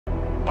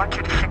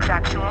136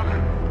 actual.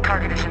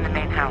 Target is in the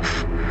main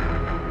house.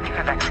 You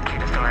have execute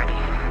authority.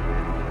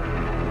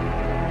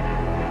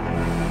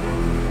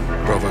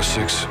 Bravo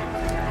 6.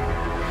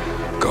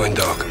 Going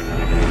dark.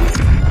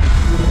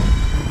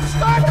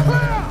 Start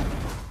clear!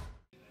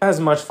 As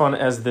much fun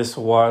as this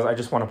was, I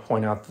just want to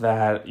point out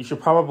that you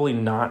should probably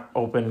not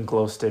open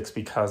glow sticks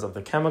because of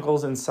the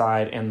chemicals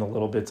inside and the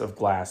little bits of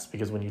glass.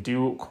 Because when you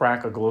do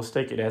crack a glow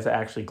stick, it has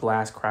actually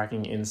glass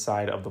cracking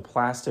inside of the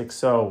plastic.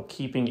 So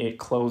keeping it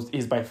closed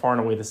is by far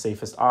and away the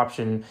safest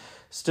option.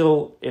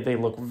 Still, they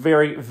look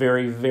very,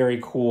 very,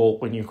 very cool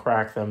when you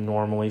crack them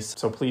normally.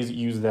 So please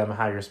use them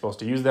how you're supposed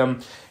to use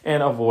them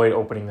and avoid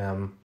opening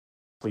them.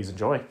 Please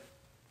enjoy.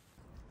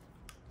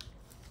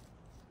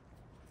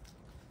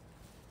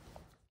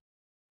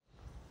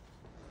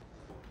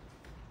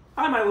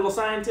 Hi, my little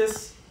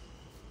scientists.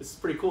 This is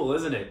pretty cool,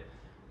 isn't it?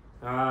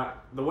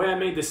 The way I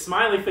made this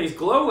smiley face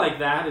glow like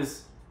that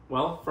is,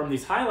 well, from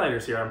these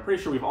highlighters here. I'm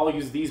pretty sure we've all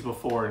used these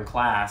before in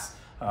class.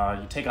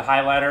 You take a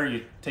highlighter,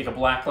 you take a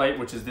black light,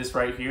 which is this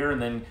right here,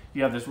 and then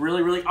you have this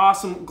really, really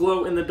awesome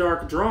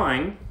glow-in-the-dark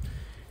drawing.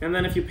 And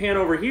then if you pan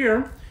over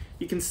here,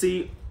 you can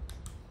see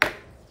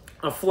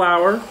a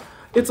flower.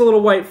 It's a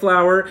little white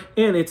flower,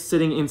 and it's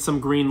sitting in some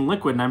green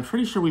liquid. And I'm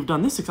pretty sure we've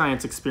done this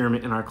science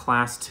experiment in our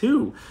class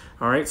too.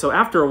 All right, so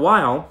after a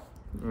while,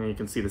 you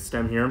can see the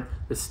stem here.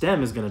 The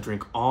stem is gonna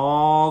drink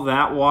all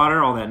that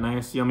water, all that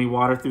nice yummy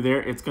water through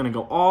there. It's gonna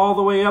go all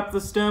the way up the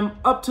stem,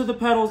 up to the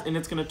petals, and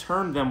it's gonna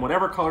turn them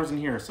whatever color's in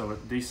here. So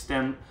the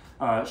stem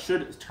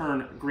should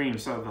turn green.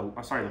 So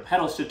the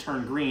petals should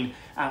turn green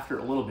after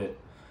a little bit.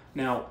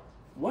 Now,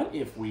 what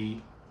if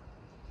we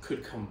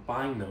could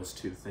combine those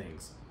two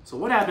things? So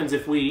what happens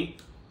if we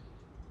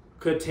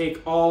could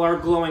take all our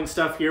glowing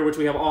stuff here, which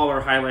we have all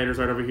our highlighters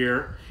right over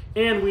here,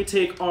 and we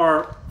take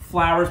our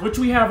flowers, which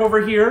we have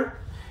over here,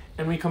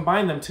 and we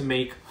combine them to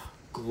make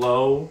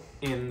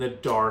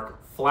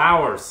glow-in-the-dark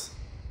flowers.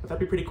 Would that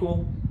be pretty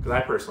cool? Because I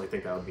personally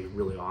think that would be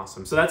really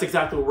awesome. So that's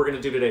exactly what we're gonna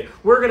do today.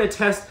 We're gonna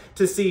test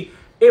to see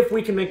if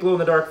we can make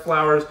glow-in-the-dark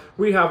flowers.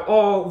 We have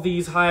all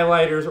these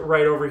highlighters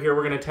right over here.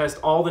 We're gonna test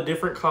all the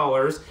different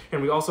colors,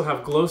 and we also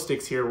have glow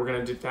sticks here. We're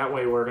gonna do it that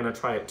way. We're gonna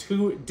try it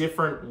 2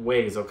 different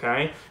ways,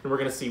 okay? And we're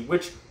gonna see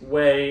which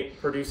way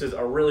produces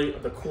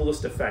the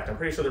coolest effect. I'm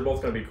pretty sure they're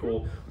both gonna be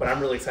cool, but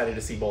I'm really excited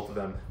to see both of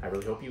them. I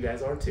really hope you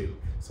guys are too.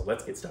 So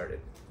let's get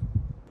started.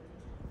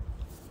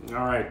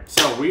 All right,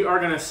 so we are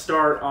gonna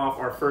start off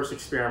our first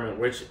experiment,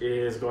 which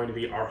is going to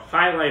be our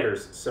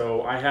highlighters.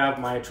 So I have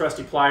my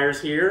trusty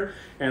pliers here,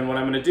 and what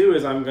I'm gonna do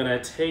is I'm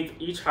gonna take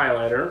each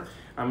highlighter,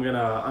 I'm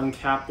gonna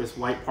uncap this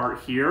white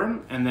part here,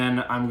 and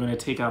then I'm gonna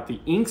take out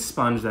the ink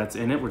sponge that's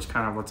in it, which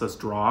kind of lets us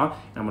draw,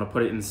 and I'm gonna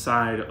put it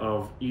inside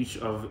of each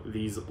of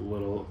these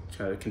little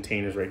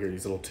containers right here,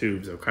 these little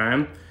tubes,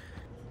 okay?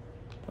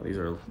 Oh, these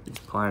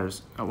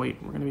pliers. Oh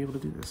wait, we're gonna be able to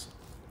do this.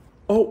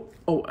 Oh,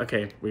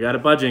 okay, we got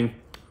it budging.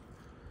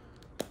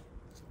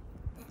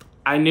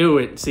 I knew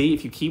it. See,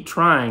 if you keep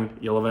trying,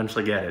 you'll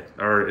eventually get it.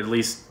 Or at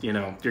least, you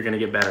know, you're going to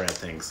get better at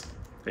things.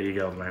 There you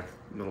go, my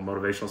little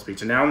motivational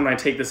speech. And now when I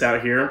take this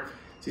out here,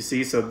 so you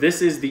see, so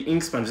this is the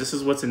ink sponge. This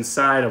is what's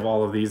inside of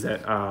all of these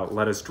that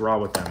let us draw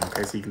with them.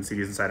 Okay, so you can see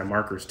these inside of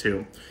markers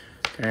too.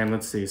 Okay, and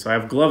let's see. So I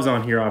have gloves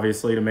on here,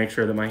 obviously, to make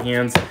sure that my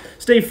hands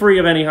stay free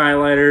of any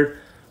highlighter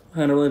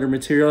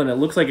material, and it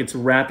looks like it's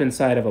wrapped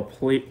inside of a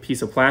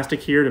piece of plastic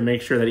here to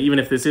make sure that even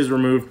if this is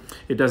removed,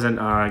 it doesn't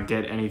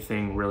get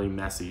anything really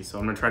messy. So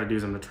I'm gonna try to do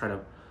is I'm gonna try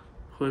to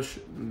push.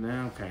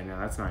 Okay, now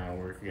that's not gonna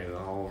work. Get it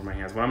all over my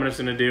hands. What I'm just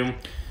gonna do.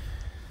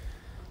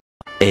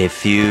 A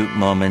few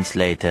moments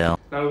later.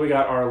 Now that we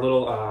got our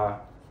little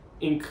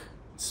ink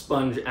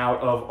sponge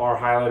out of our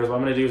highlighters, what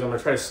I'm gonna do is I'm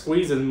gonna try to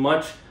squeeze as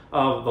much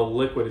of the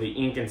liquid, the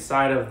ink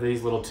inside of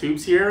these little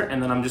tubes here,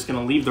 and then I'm just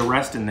gonna leave the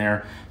rest in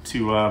there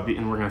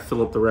and we're gonna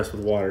fill up the rest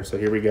with water. So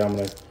here we go, I'm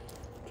gonna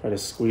try to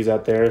squeeze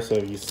out there. So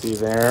you see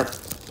there,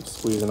 I'm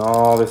squeezing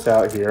all this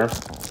out here.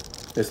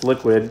 This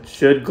liquid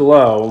should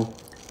glow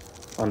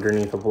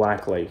underneath a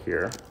black light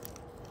here.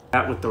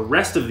 That with the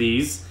rest of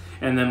these,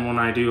 and then when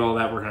I do all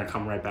that, we're gonna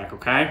come right back,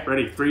 okay?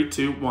 Ready, 3,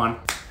 2, 1.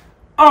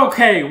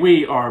 Okay,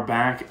 we are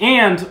back,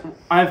 and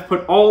I've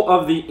put all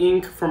of the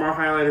ink from our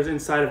highlighters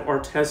inside of our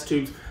test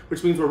tubes,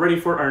 which means we're ready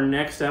for our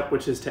next step,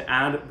 which is to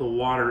add the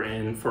water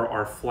in for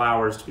our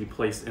flowers to be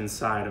placed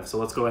inside of. So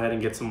let's go ahead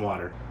and get some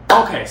water.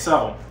 Okay,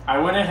 so I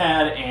went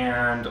ahead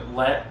and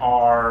let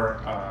our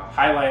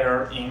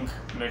highlighter ink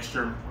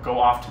mixture go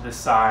off to the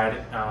side.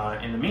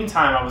 In the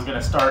meantime, I was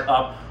gonna start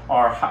up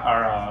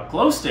our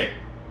glow stick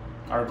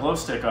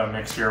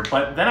mixture,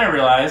 but then I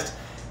realized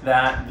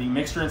that the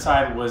mixture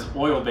inside was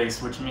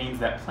oil-based, which means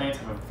that plants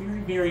have a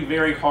very, very,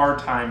 very hard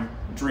time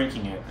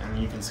drinking it. And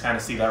you can kind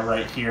of see that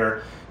right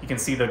here. You can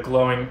see the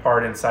glowing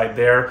part inside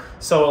there.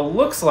 So it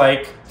looks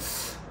like,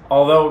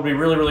 although it would be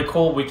really, really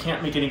cool, we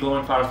can't make any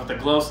glowing flowers with the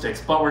glow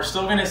sticks, but we're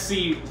still gonna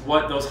see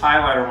what those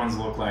highlighter ones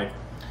look like.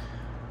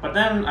 But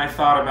then I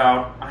thought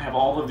about, I have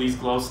all of these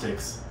glow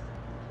sticks,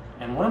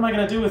 and what am I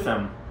gonna do with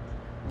them?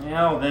 You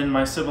know, then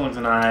my siblings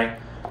and I,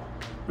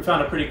 we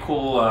found a pretty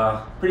cool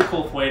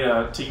way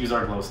to use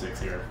our glow sticks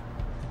here.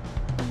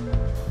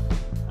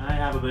 I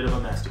have a bit of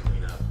a mess to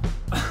clean up.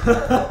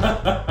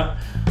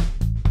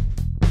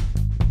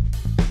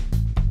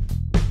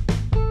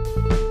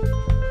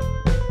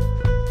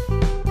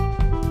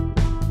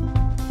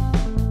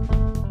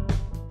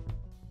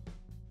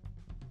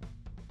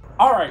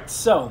 Alright,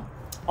 so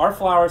our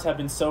flowers have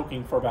been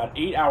soaking for about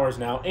 8 hours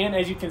now, and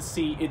as you can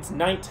see, it's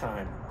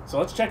nighttime. So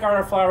let's check out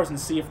our flowers and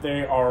see if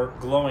they are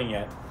glowing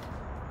yet.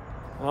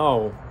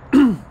 Oh,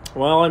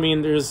 well, I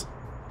mean, there's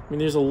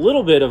a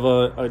little bit of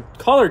a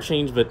color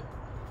change, but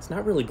it's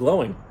not really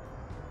glowing.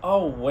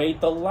 Oh,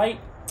 wait, the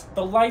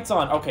light's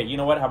on. Okay, you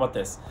know what? How about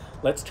this?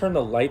 Let's turn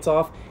the lights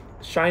off,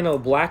 shine a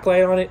black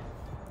light on it,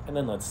 and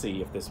then let's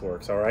see if this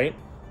works, all right?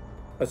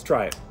 Let's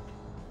try it.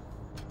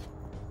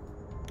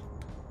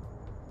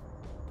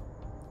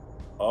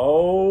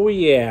 Oh,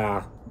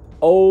 yeah.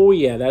 Oh,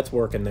 yeah, that's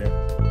working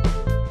there.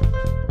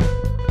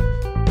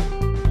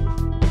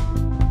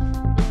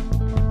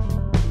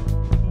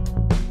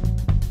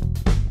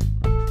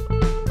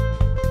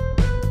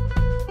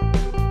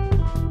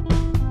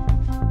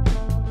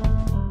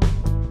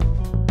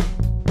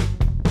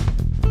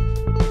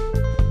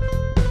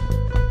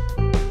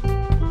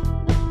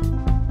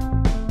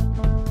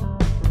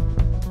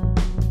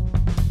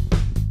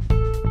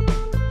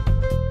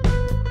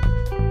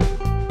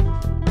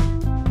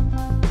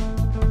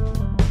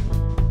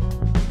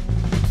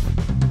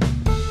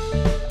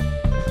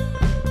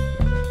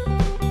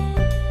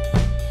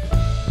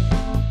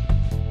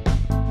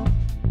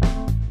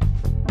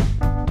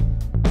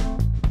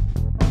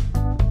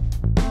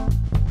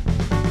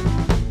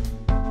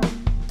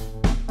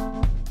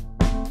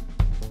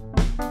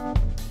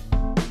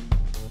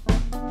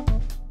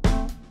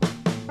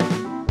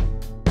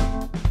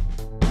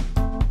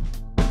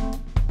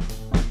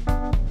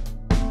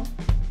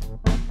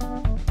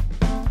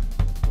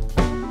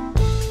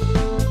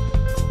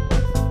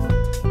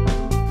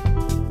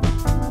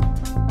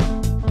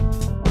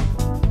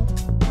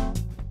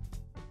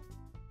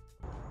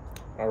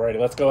 Alrighty,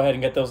 let's go ahead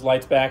and get those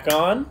lights back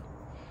on.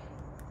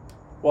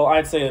 Well,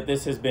 I'd say that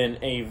this has been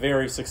a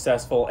very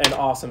successful and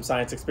awesome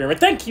science experiment.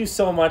 Thank you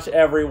so much,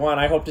 everyone.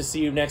 I hope to see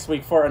you next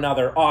week for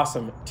another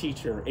awesome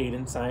Teacher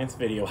Aiden Science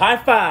video. High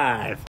five!